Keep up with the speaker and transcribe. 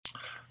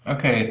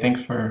Okay,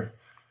 thanks for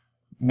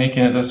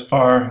making it this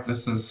far.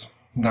 This is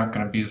not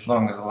going to be as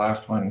long as the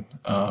last one.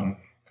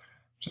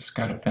 Just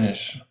got to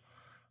finish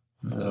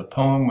the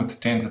poem with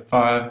stanza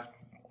 5.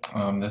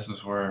 This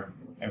is where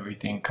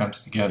everything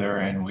comes together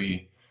and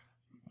we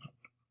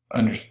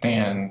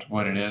understand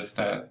what it is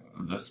that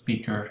the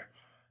speaker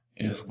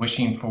is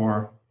wishing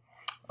for.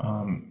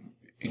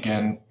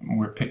 Again,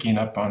 we're picking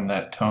up on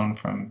that tone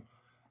from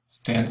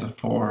stanza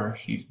 4.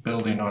 He's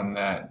building on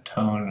that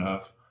tone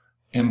of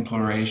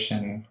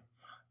imploration,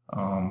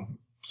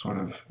 sort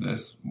of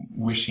this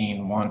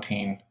wishing,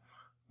 wanting,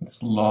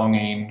 this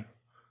longing.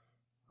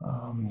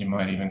 You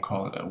might even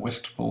call it a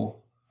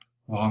wistful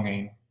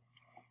longing.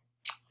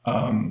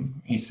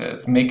 He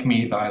says, "Make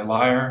me thy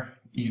lyre,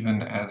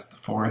 even as the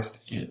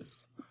forest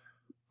is."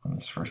 On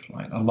this first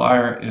line, a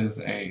lyre is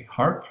a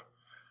harp,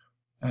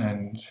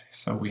 and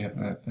so we have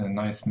a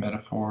nice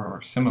metaphor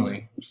or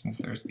simile, since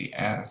there's the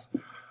as.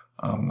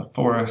 The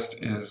forest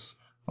is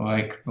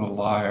like the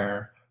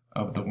lyre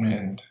of the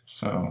wind,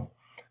 so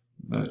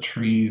the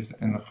trees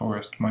in the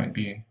forest might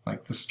be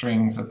like the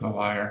strings of the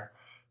lyre,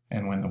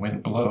 and when the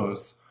wind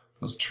blows,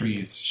 those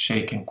trees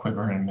shake and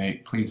quiver and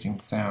make pleasing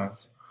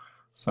sounds.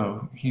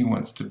 So he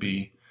wants to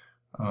be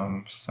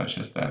such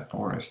as that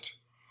forest.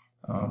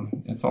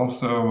 It's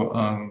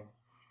also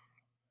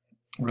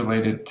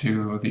related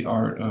to the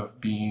art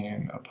of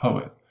being a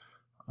poet.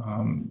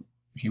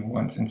 He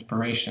wants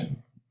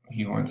inspiration.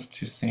 He wants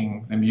to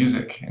sing the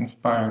music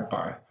inspired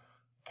by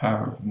the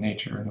power of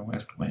nature and the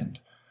west wind.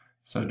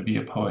 So to be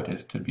a poet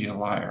is to be a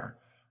lyre.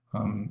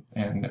 And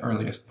the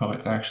earliest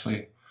poets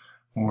actually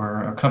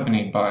were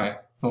accompanied by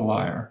the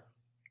lyre.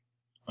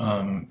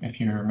 If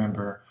you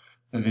remember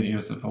the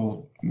videos of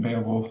old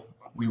Beowulf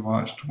we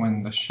watched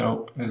when the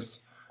Shope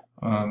is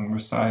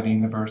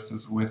reciting the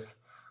verses with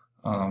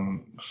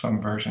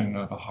some version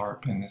of a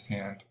harp in his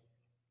hand.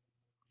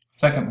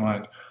 Second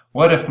line,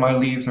 "What if my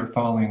leaves are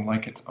falling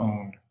like its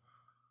own?"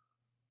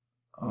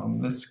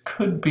 This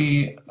could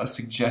be a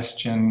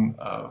suggestion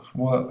of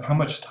how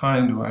much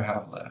time do I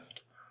have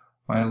left?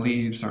 My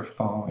leaves are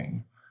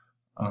falling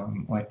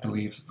like the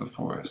leaves of the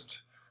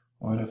forest.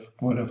 What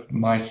if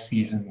my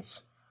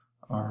seasons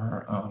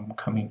are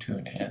coming to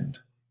an end?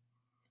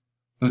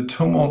 The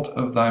tumult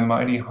of thy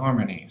mighty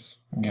harmonies,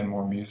 again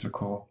more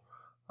musical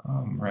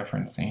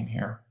referencing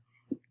here.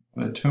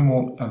 The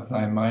tumult of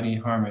thy mighty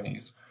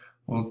harmonies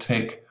will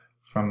take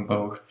from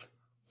both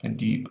a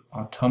deep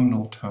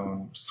autumnal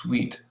tone,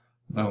 sweet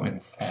though in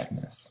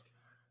sadness.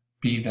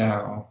 Be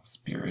thou,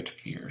 spirit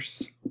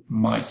fierce,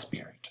 my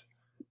spirit.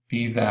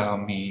 Be thou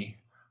me,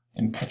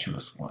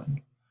 impetuous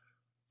one.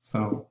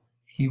 So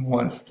he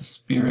wants the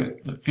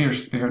spirit, the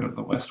fierce spirit of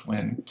the west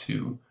wind,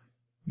 to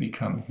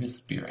become his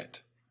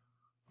spirit.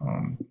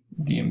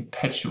 The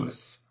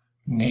impetuous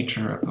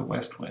nature of the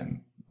west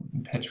wind.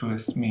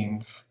 Impetuous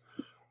means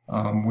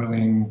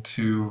willing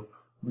to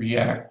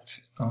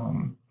react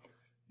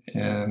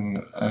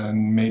in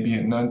maybe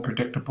an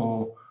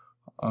unpredictable,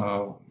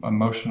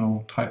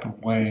 emotional type of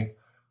way.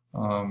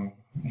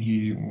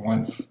 He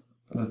wants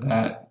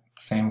that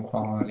same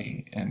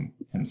quality in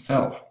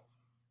himself.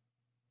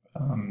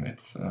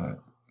 It's a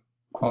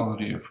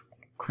quality of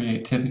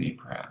creativity,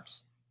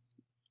 perhaps.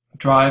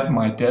 Drive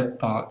my dead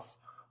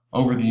thoughts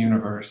over the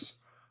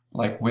universe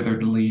like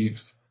withered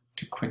leaves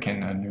to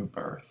quicken a new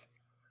birth.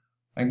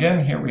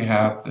 Again, here we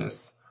have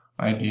this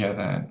idea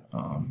that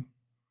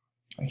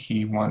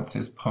he wants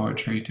his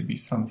poetry to be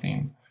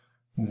something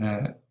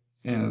that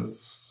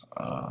is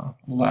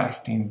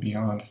lasting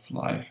beyond his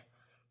life.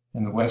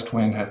 And the west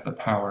wind has the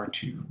power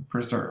to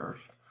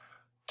preserve,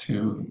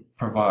 to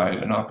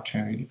provide an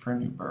opportunity for a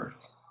new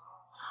birth.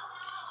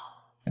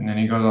 And then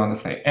he goes on to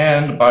say,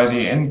 and by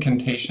the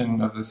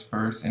incantation of this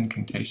verse,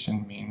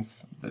 incantation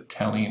means the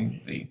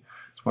telling,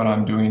 it's what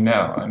I'm doing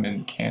now. I'm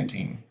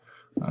incanting.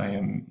 I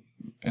am,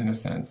 in a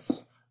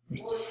sense,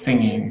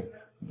 singing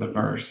the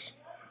verse.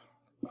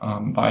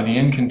 By the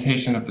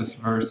incantation of this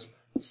verse,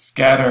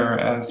 scatter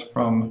as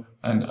from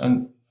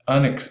an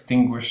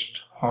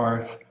unextinguished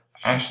hearth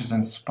ashes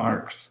and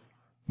sparks,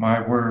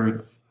 my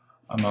words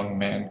among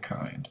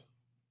mankind.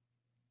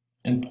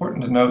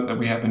 Important to note that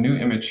we have a new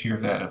image here,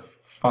 that of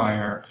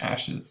fire,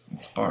 ashes, and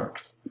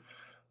sparks.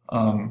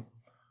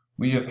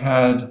 We have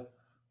had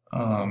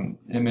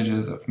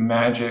images of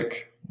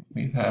magic,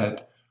 we've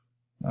had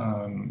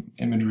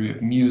imagery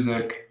of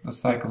music, the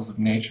cycles of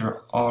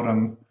nature,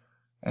 autumn,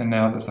 and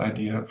now this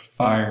idea of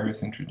fire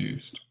is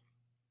introduced.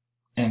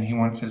 And he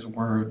wants his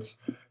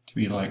words to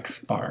be like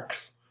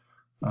sparks,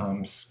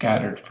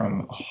 scattered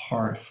from a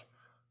hearth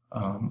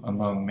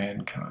among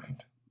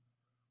mankind.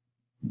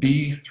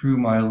 Be through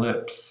my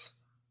lips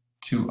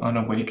to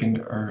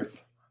unawakened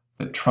earth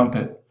the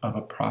trumpet of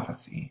a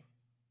prophecy.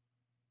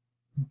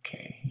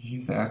 Okay,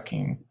 he's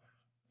asking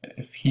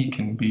if he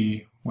can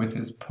be, with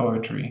his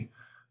poetry,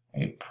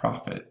 a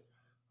prophet.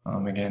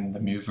 Again, the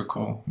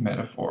musical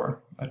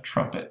metaphor, a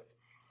trumpet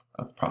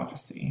of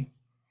prophecy.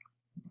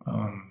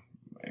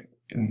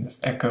 And this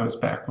echoes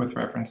back with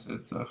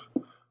references of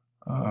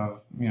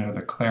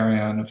the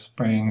clarion of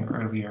spring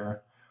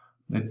earlier,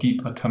 the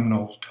deep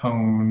autumnal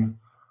tone,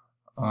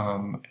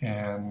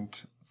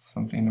 and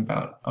something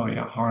about, oh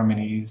yeah,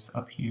 harmonies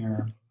up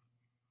here.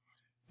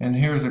 And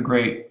here's a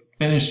great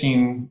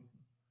finishing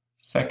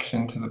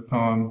section to the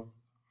poem.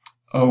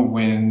 O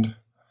wind,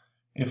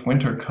 if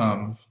winter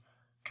comes,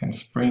 can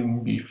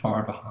spring be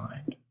far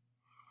behind?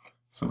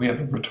 So we have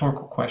a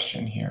rhetorical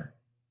question here.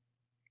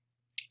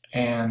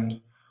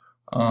 And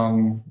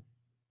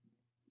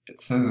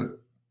it's a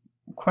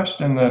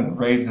question that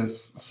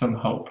raises some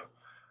hope.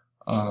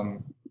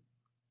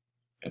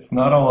 It's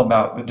not all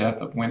about the death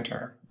of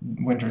winter.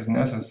 Winter is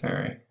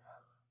necessary,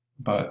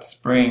 but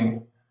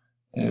spring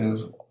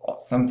is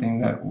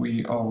something that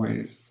we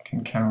always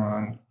can count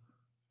on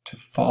to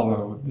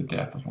follow the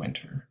death of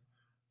winter.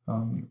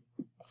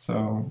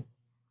 So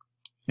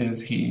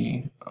is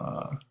he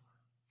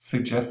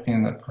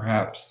suggesting that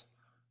perhaps,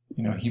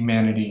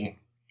 humanity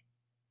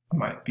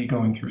might be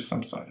going through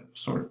some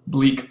sort of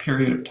bleak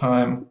period of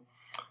time,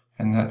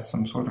 and that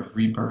some sort of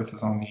rebirth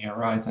is on the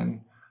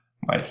horizon?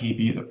 Might he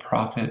be the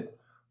prophet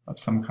of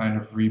some kind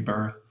of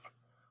rebirth?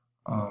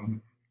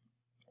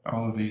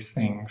 All of these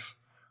things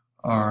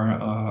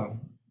are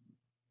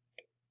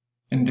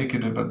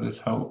indicative of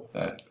this hope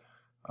that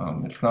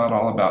it's not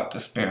all about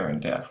despair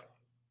and death,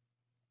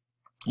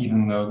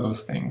 even though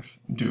those things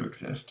do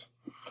exist.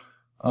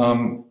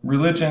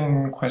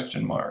 Religion,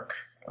 question mark.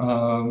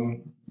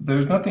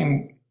 There's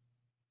nothing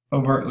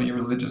overtly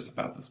religious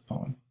about this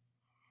poem.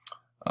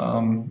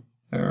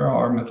 There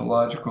are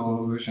mythological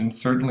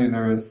allusions. Certainly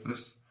there is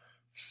this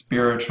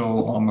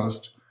spiritual,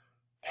 almost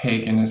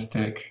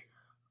paganistic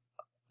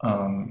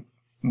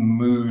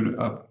mood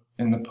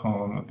in the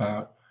poem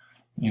about,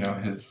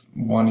 his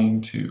wanting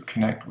to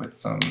connect with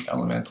some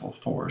elemental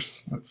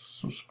force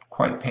that's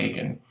quite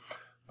pagan.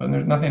 But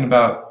there's nothing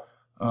about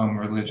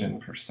religion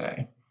per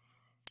se.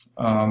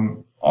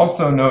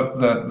 Also note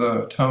that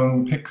the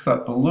tone picks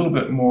up a little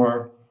bit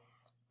more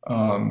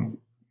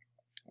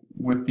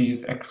with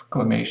these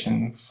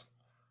exclamations,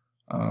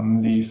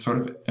 these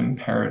sort of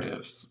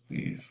imperatives,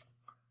 these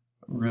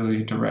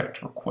really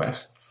direct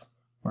requests,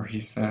 where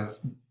he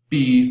says,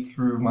 "Be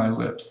through my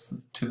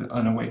lips to the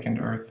unawakened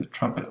earth the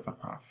trumpet of a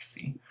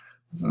prophecy."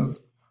 This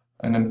is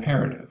an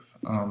imperative.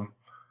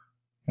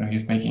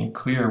 He's making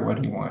clear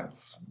what he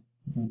wants,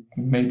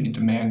 maybe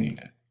demanding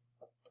it.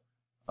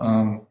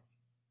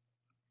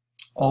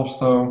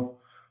 Also,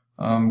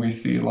 we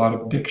see a lot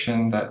of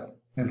diction that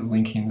is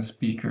linking the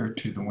speaker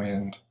to the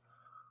wind.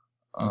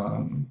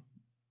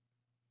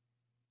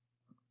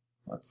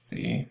 Let's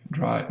see,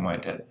 drive my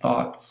dead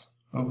thoughts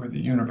over the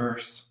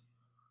universe,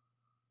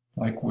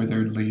 like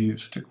withered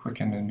leaves to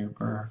quicken a new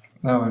birth.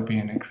 That would be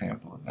an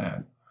example of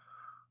that.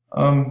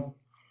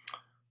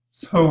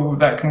 So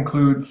that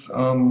concludes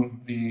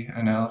the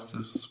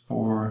analysis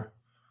for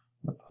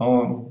the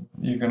poem.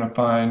 You're going to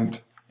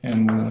find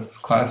in the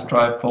class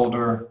drive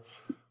folder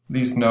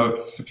these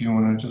notes if you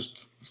want to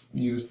just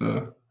use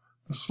the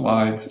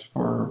slides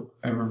for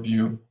a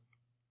review,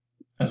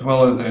 as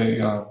well as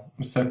a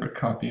separate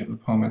copy of the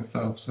poem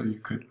itself so you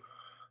could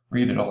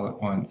read it all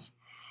at once.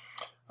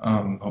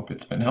 Hope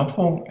it's been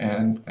helpful,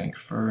 and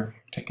thanks for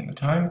taking the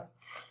time,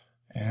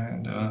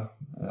 and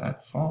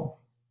that's all.